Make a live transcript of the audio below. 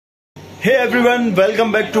Hey everyone,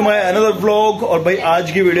 welcome back to my another vlog. और भाई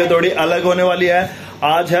आज की वीडियो थोड़ी अलग होने वाली है।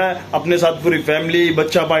 आज है अपने साथ पूरी फैमिली,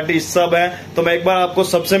 बच्चा पार्टी सब है। तो मैं एक बार आपको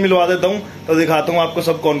सबसे मिलवा देता हूँ, तो दिखाता हूँ आपको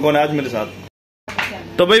सब कौन कौन है आज मेरे साथ।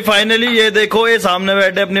 तो भाई फाइनली ये देखो, ये सामने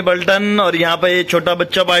बैठे अपनी पलटन, और यहाँ पे ये छोटा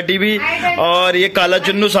बच्चा पार्टी भी, और ये काला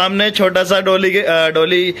चुन्नू सामने छोटा सा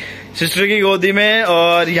डोली सिस्टर की गोदी में,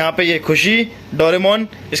 और यहाँ पे ये खुशी डोरेमोन,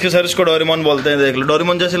 इसके सर इसको डोरेमोन बोलते हैं। देख लो,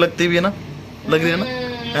 डोरेमोन जैसे लगती भी है ना, लग रही है ना।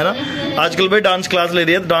 आजकल भाई डांस क्लास ले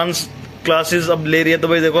रही है, डांस क्लासेस अब ले रही है। तो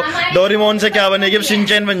भाई देखो डोरेमोन से क्या बनेगी, अब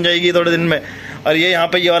शिनचैन बन जाएगी थोड़े दिन में। और ये यहाँ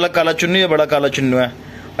पे ये वाला काला चुन्नू, ये बड़ा काला चुन्नू है,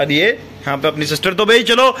 और ये यहाँ पे अपनी सिस्टर। तो भाई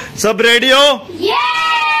चलो सब रेडी हो,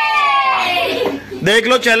 देख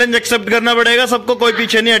लो चैलेंज एक्सेप्ट करना पड़ेगा सबको, कोई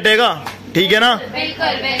पीछे नहीं हटेगा, ठीक है ना।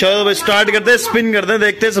 चलो भाई स्टार्ट करते हैं, स्पिन करते हैं,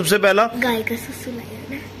 देखते हैं सबसे पहला गाय का सुसु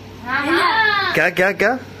लाइयो ना। क्या क्या क्या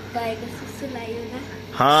गाय का सुसु लाइयो ना।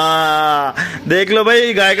 हाँ देख लो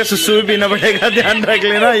भाई, गाय का सुसु भी पीना पड़ेगा, ध्यान रख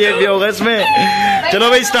लेना, ये भी होगा इसमें। चलो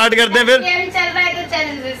भाई स्टार्ट करते हैं फिर। चल रहा है तो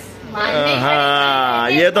चैलेंजेस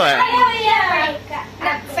हाँ ये तो है।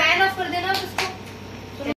 फैन ऑफ कर देना उसको।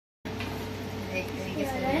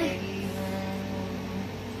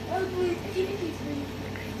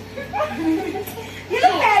 ये तो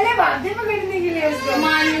पहले बात है पकड़ने के लिए, उसको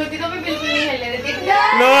मानी होती तो मैं बिल्कुल नहीं हिलने देती।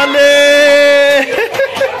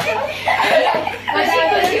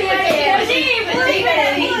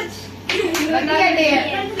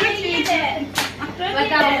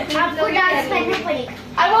 आपको डांस करना पड़ेगा।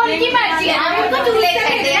 अब वो उनकी मर्जी है, आप उनको चूल्हे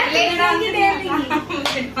आपको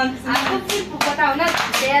फिर बताओ ना,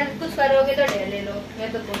 डेयर कुछ करोगे तो डेयर ले लो,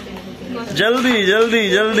 मैं तो पूछूंगी। जल्दी जल्दी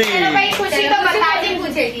जल्दी। भाई खुशी तो बता दी,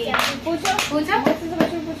 पूछेगी। पूछो पूछो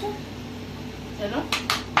पूछो। चलो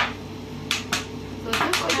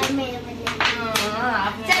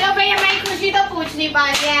चलो भैया, मैं खुशी तो पूछ नहीं पा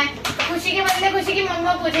रही है, खुशी के बदले खुशी की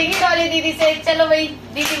मम्मा पूछेगी डोली दीदी से। चलो भाई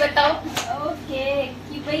दीदी बताओ। ओके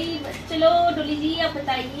कि भाई चलो डोली जी आप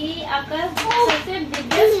बताइए, आपका सबसे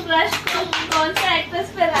बिगेस्ट क्रश कौन सा एक्ट्रेस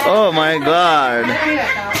पे रहा है? Oh my God,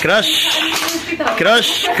 crush crush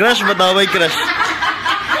crush बताओ भाई, क्रश।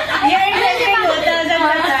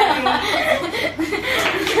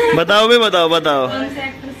 बताओ भाई, बताओ बताओ।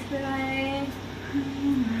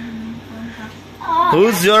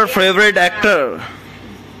 Who's your favorite actor?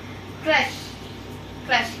 Crush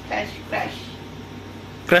crush crush crush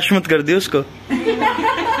crush मत कर दियो उसको।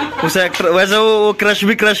 उस एक्टर वैसे वो क्रश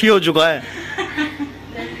भी क्रश ही हो चुका है।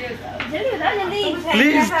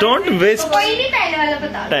 प्लीज डोंट वेस्ट कोई नहीं, पहले वाला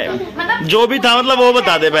बता टाइम। मतलब जो भी था मतलब वो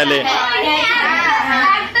बता दे पहले।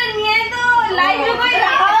 एक्टर नहीं है तो लाइफ में कोई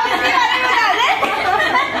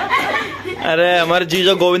अरे हमारे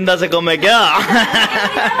जीजो गोविंदा से कम है क्या?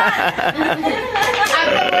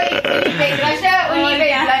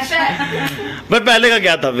 भाई पहले का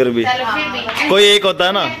क्या था फिर भी? चलो फिर भी कोई एक होता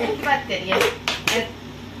है ना। बात करिए।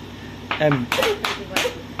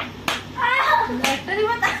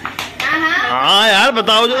 हाँ यार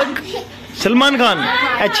बताओ, जो सलमान खान।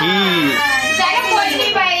 अच्छी चलो कोई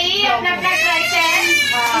नहीं भाई, अपना अपना क्रश है,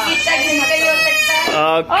 किसी का जिसका ही हो सकता है।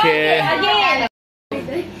 ओके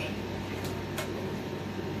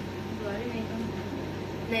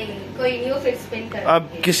नहीं कोई नहीं, वो फिर स्पिन कर।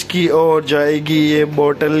 अब किसकी ओर जाएगी ये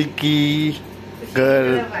बोतल की घर?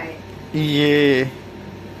 ये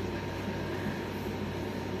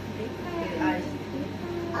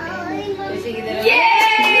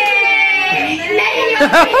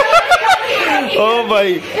ओ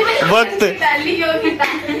भाई वक्त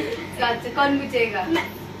कौन पूछेगा?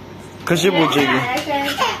 खुशी पूछेगी।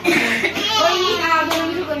 कोई नहीं, आप दोनों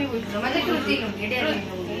में से कोई भी पूछ लो, मैं तो ट्रूथ ही लूंगी, डेयर नहीं लूंगी।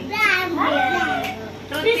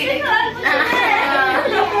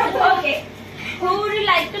 Okay. Who would you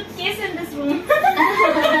like to kiss in this room?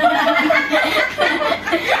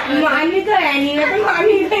 मानी तो है नहीं, मैं तो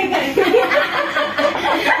मानी नहीं करती।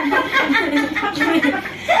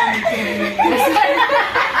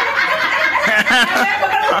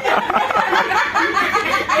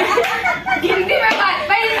 हिंदी में बात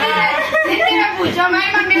भाई, हिंदी में पूछो, मैं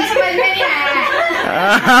मम्मी को समझ में नहीं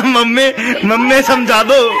आया। मम्मी समझा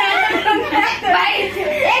दो। भाई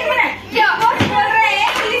एक मिनट, क्या बोल रहे हैं?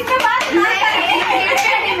 इंग्लिश में बात ना करें,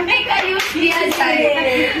 हिंदी का यूज किया जाए।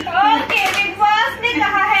 Okay, बिग बॉस ने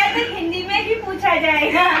कहा है तो हिंदी में भी पूछा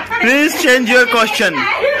जाएगा। Please change your question,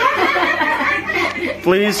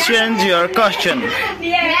 please change your question.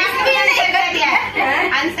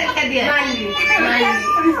 Answer कर दिया।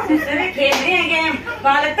 खेल रहे हैं गेम,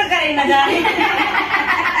 बालक तो करे न जाए।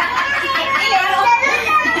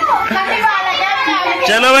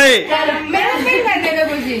 चलो भाई मेरा स्पिन करने दो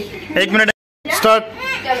खुशी। एक मिनट, स्टार्ट।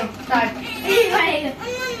 चलो स्टार्ट।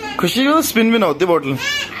 खुशी को स्पिन भी ना होती बोतल।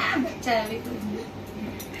 अच्छा है अभी तो।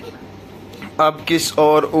 अब किस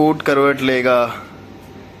और ऊट करवट लेगा?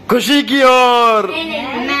 खुशी की ओर।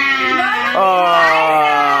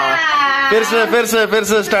 फिर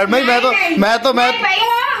से स्टार्ट। मैं क्या हो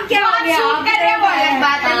गया?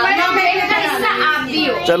 बात है आप भी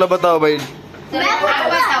हो। चलो बताओ भाई।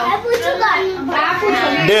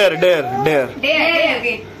 डेयर डांस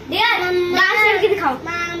करके दिखाओ।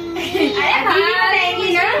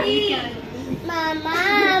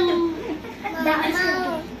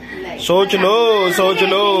 सोच लो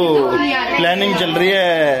प्लानिंग चल रही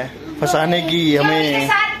है फंसाने की हमें।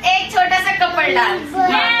 साथ एक छोटा सा कपल डांस हो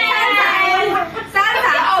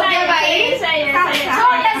गया भाई।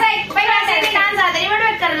 छोटा सा एक डांस आता है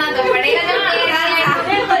बट करना तो पड़ेगा।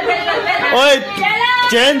 ओए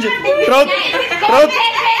change truth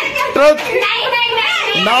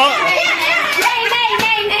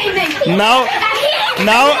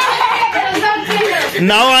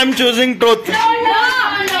now I am choosing truth. एक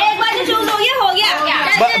बार चूज हो गया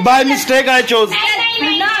बाय मिस्टेक आई चोज।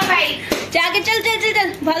 जाके चल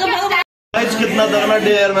भागो। कितना तगड़ा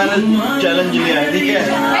डेयर मैंने चैलेंज लिया है, ठीक है।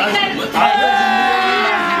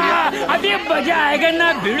 अभी मजा आएगा ना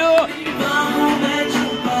भिड़ो।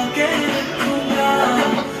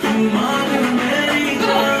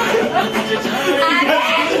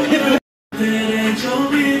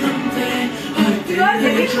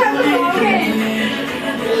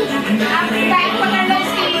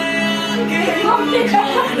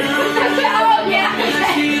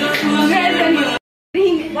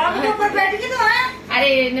 अरे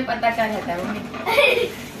इन्हें पता क्या रहता है।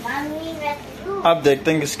 अब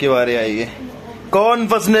देखते हैं किसकी बारी आएगी, कौन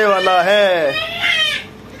फंसने वाला है।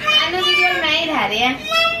 मैं ही रह रही है।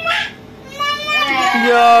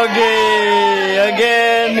 योगी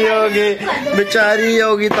अगेन योगी, बेचारी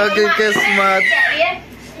योगिता की किस्मत।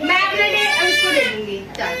 मैं अपने लिए उसको दे दूंगी।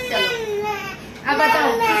 चलो अब बताओ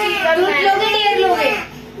लोगे डेयर लोगे?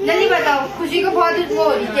 जल्दी बताओ। खुशी को बहुत वो हो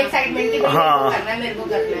रही है एक्साइटमेंट की। हाँ करना है मेरे को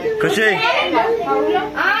करना है। खुशी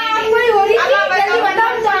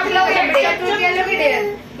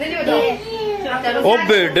ओ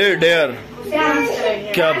बेटे डेयर,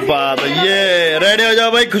 क्या बात है। ये रेडी हो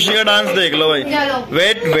जाओ भाई, खुशी का डांस देख लो भाई।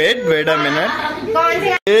 Wait a minute.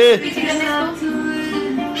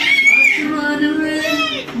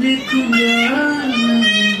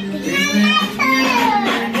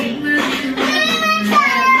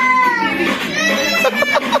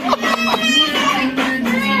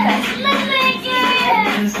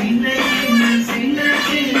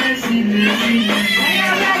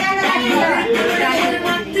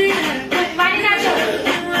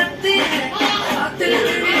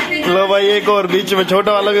 लो भाई एक और बीच में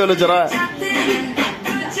छोटा वाला भी होना चला है।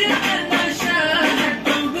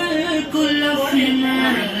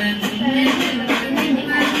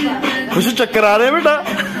 खुशी चक्कर आ रहे हैं बेटा।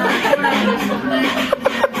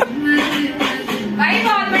 भाई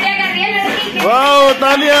बहुत बढ़िया कर रही है लड़की। वाह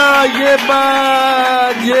तालिया, ये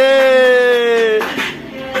बात ये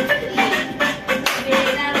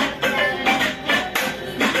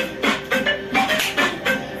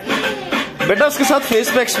बेटा उसके साथ फेस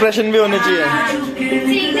पे एक्सप्रेशन भी होने चाहिए।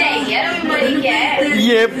 सीख जाएगी यार, अभी मरी क्या है।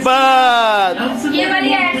 ये बात ये वाली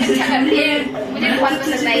एक्ट अच्छा करती है, मुझे बहुत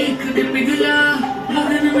पसंद आई।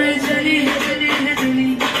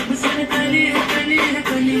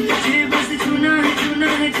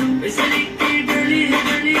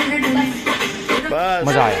 बस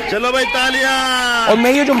मजा आया। चलो भाई तालियां। और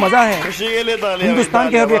मैं ये जो मजा है खुशी के लिए तालियां हिंदुस्तान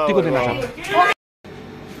के हर व्यक्ति को देना चाहता हूँ।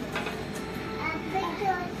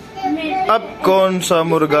 अब कौन सा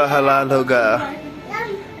मुर्गा हलाल होगा?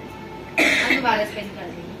 दोबारा स्पेंड कर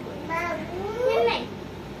देंगे।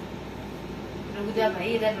 रुक जा भाई,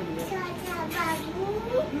 इधर रुक जा।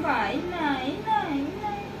 भाई नहीं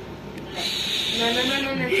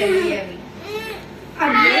चलिए अभी।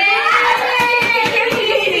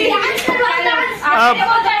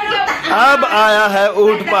 अब आया है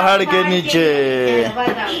ऊंट पहाड़ के नीचे,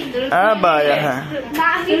 अब आया है।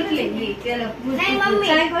 नहीं मम्मी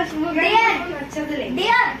अच्छा तो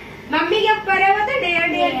डेयर मम्मी के ऊपर है वो तो डेयर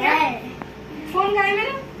क्या फोन का है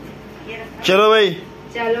मेरा। चलो भाई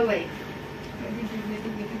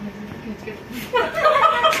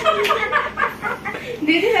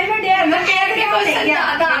दीदी सही में डेयर के क्वेश्चन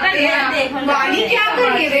ज्यादा आते हैं। वाणी क्या कर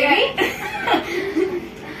रही है बेबी?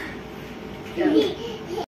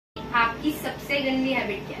 आपकी सबसे गंदी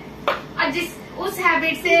हैबिट क्या है और उस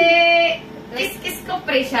हैबिट से किसको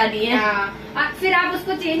परेशानी है? फिर आप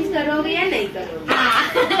उसको चेंज करोगे या नहीं करोगे?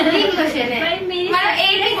 3 क्वेश्चन है, मतलब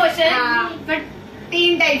एक ही क्वेश्चन बट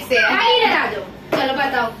 3 टाइप से है। आ जाओ, चलो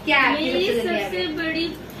बताओ क्या है मेरी सबसे बड़ी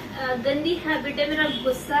गंदी हैबिट है मेरा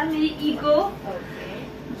गुस्सा, मेरी ईगो।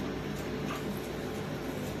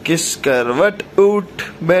 किस करवट उठ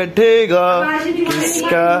बैठेगा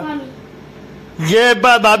किसका, ये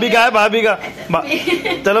भाभी का है, भाभी का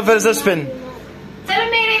चलो फिर से स्पिन, चलो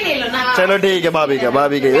मेरे ले लो ना। चलो ठीक है, भाभी का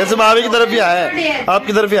वैसे भाभी की तरफ ही आया है,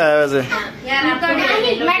 आपकी तरफ ही आया है वैसे। यार मैं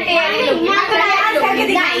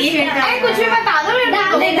कुछ भी बता दो।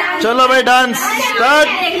 चलो भाई डांस स्टार्ट।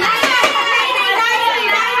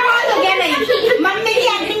 मम्मी की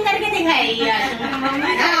एक्टिंग करके दिखाएगी यार।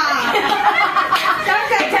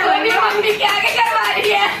 मम्मी क्या करवा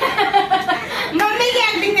रही है, मम्मी की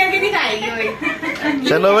एक्टिंग करके दिखाएगी भाई।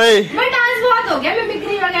 चलो भाई डांस बहुत हो गया,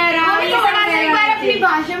 मिमिक्री वगैरह अपनी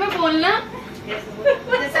भाषा में बोलना,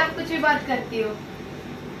 जैसे आप कुछ भी बात करती हो।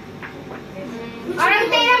 और अब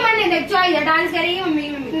तेरा मन है, देख चॉइस है, डांस करेगी मम्मी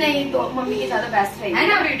की, नहीं तो मम्मी की ज्यादा बेस्ट रहेगी, है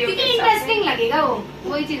ना वीडियो, क्योंकि इंटरेस्टिंग लगेगा वो,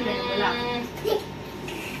 वही चीज मैंने बोला।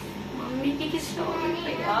 मम्मी की किस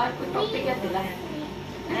यार कोई टॉपिक क्या बोला है,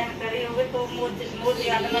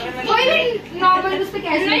 कोई भी नॉर्मल उस पे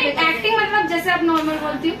कैसे एक्टिंग, मतलब जैसे आप नॉर्मल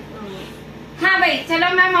बोलती हो। हाँ भाई चलो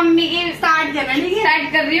मैं मम्मी की स्टार्ट करना, ठीक है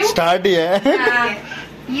स्टार्ट कर रही हूँ, स्टार्ट ही है।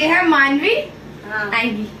 ये है मानवी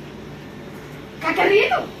आएगी। क्या कर रही है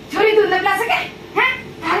तू, छोरी दूध ला सके हैं,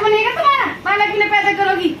 घर बनेगा तुम्हारा, बालक ने पैदा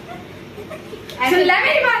करोगी। सुन ले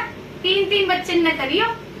मेरी बात, 3 बच्चे न करियो।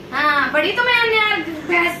 हाँ बड़ी तुम्हें आने यार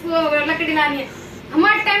भैंस को लकड़ी लानी है,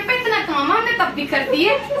 हमारे टाइम पे इतना काम हमने तब भी कर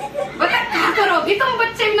दिए, बता क्या करोगी तुम,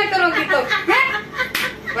 बच्चे भी न करोगी तो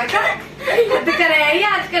बता हद करे है ये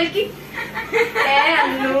आजकल की।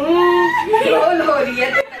 अन्नू रोल हो रही है,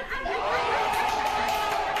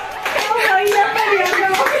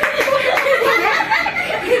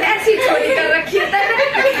 ऐसी चोरी कर रखी है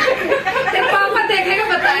तेरे पापा देखेगा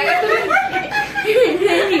बताएगा तुम्हें।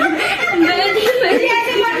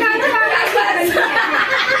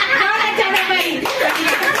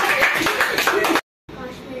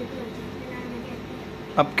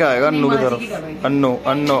 अब क्या आएगा अन्नू की तरफ, अन्नू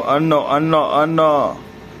अन्नू अन्नू अन्नू अन्नू।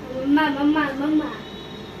 मम्मा मम्मा मम्मा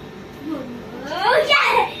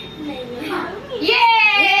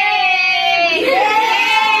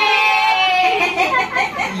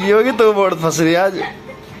योगी तो बहुत फंस रही है आज,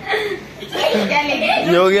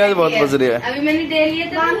 योगी आज बहुत फंस रही है। अभी मैंने डेयर लिया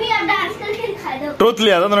था, मम्मी अब डांस करके दिखा दो। ट्रुथ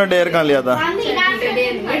लिया था तुमने, डेयर कहाँ लिया था? मम्मी डांस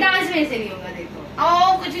में से नहीं होगा, देखो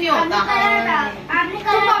कुछ नहीं होता। आपने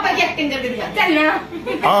तुम पापा की एक्टिंग करके दिखा, चलना।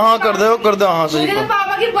 हाँ कर दो हाँ सही। मुझे तो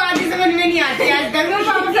पापा की बात ही समझ में नहीं आती आज तक, मैं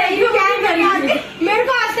पापा क्या कर रही थी, मेरे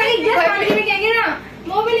को आज तक में कहेंगे ना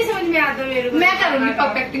वो भी नहीं समझ में आता मेरे को। मैं करूंगी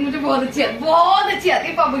पापा एक्टिंग, मुझे बहुत अच्छी आती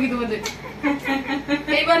है पापा की, तो मुझे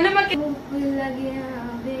कई बार ना मैं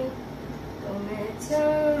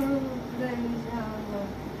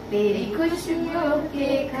तेरी खुशियों के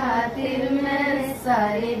खातिर मैं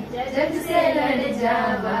सारे जग से लड़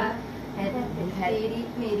जावा, है तेरी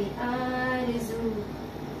मेरी आरज़ू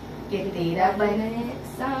के तेरा बने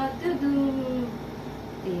साथ दूं,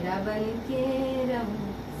 तेरा बन के रहूं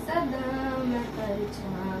सदा मैं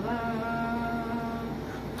परछावा।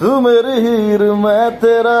 तू मेरी हीर मैं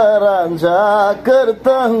तेरा रांझा,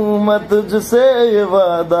 करता हूँ मैं तुझसे ये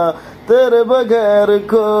वादा, तेरे बगैर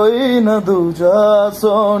कोई न दूजा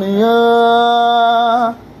सोनिया।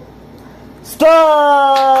 स्टार्ट।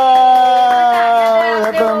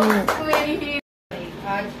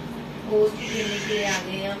 आज गोश्त देने के लिए आ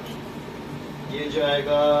गए हम, ये जो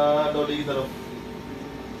आएगा डोली की तरफ।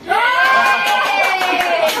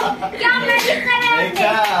 क्या मैजिक कर रहे हैं?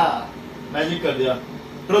 क्या मैजिक कर दिया?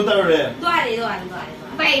 ट्रुथ और डेयर द्वारे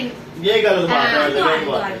भाई ये गलत बात है,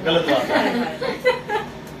 गलत बात है।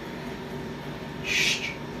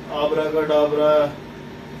 आबरा का डाबरा,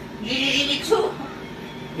 गिली छू,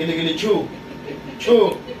 गिली गिली छू छू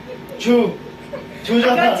छू छू जा,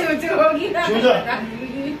 छू होगी ना, छू जा।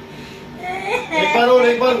 एक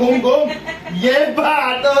बार घूम ये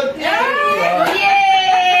बात होती है।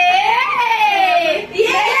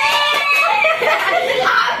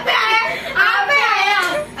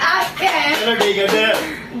 चलो ठीक है,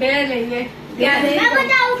 डेयर लेंगे। मैं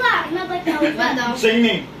बताऊंगा।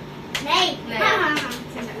 सिंगिंग नहीं हाँ।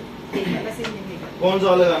 कौन सा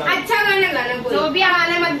वाला गाना? अच्छा गाना गाना, जो भी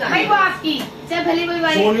गाना मत गाना भाई, वो आपकी चाहे भले कोई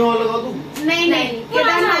बात सोनिया वाला लगा दूं? नहीं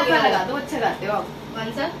केदारनाथ का लगा दो, अच्छा गाते हो आप।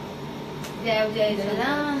 कौन सा? जय जय जय,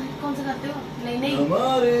 कौन सा गाते हो? नहीं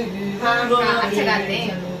हाँ अच्छा गाते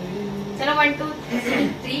हैं। चलो 1 2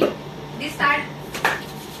 3 स्टार्ट।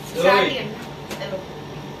 चलो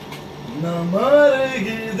न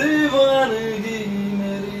मारेगी दीवानगी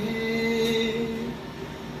मेरी,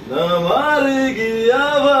 न मारेगी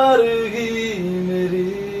आवारगी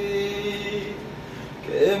मेरी,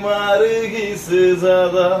 के मारेगी से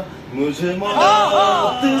ज्यादा मुझे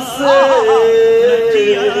मौत से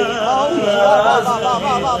नाराज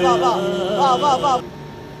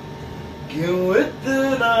क्यों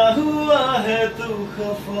इतना हुआ है तू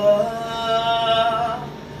खफा,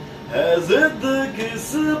 है जिद किस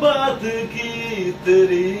बात की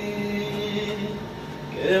तेरी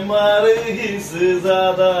के मारे ही से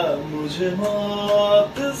ज्यादा मुझे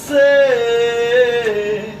मौत से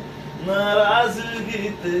नाराजगी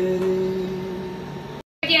तेरी।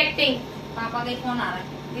 एक्टिंग पापा का फोन आ रहा है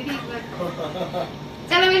दीदी एक बार।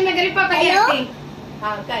 चलो मैं करी पापा की एक्टिंग।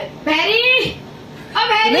 हाँ कर भैरी। ओ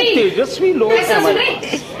भैरी तेजस्वी लोग हैं हमारे,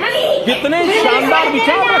 कितने शानदार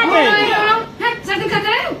विचार रखते हैं। सब खा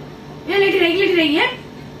रहे हो ये लिख रही है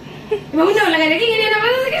बहुत ना लगा लेकिन ये ना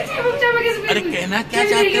बता कैसे अरे कहना क्या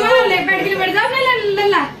चाहते हो? ले बैठ के बैठ जाओ ना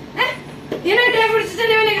लल्ला ये ना ड्राई फ्रूट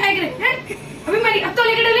चने वाले खाए करे हैं अभी मारी अब तो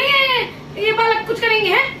लेकर डलेंगे ये बालक कुछ करेंगे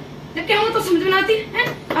हैं जब क्या हो तो समझ में आती है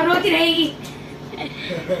और रोती रहेगी।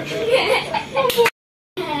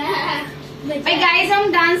 भाई गाइस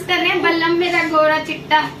हम डांस कर रहे हैं बल्लम मेरा गोरा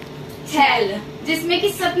चिट्टा छैल, जिसमें कि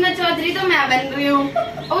सपना चौधरी तो मैं बन रही हूँ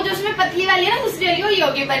और जो उसमें पतली वाली है ना दूसरी वाली वो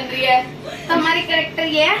योगी बन रही है। तो हमारी कैरेक्टर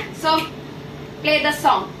ये है। So play the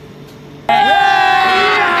song.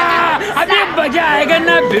 अभी मजा आएगा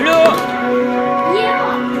ना भिड़ो।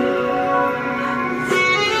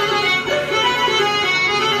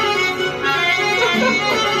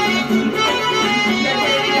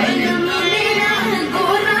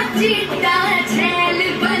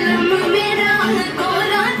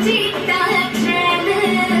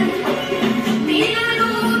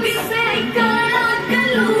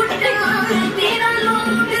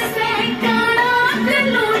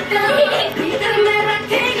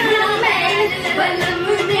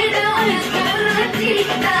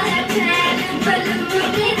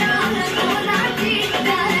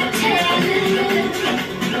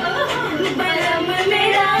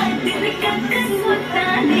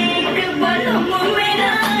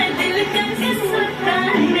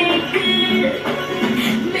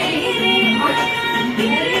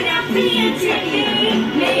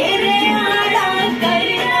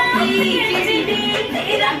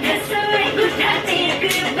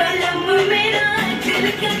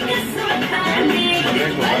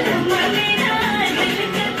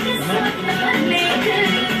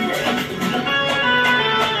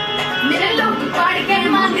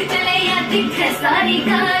 सारी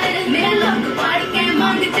गाल मेरे लोग पाड़ के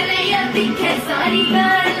मांग चले या दिखे सारी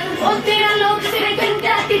गाल ओ तेरा लोग सिर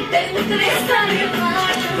घंटा तितर उतरे सारे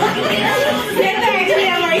पार।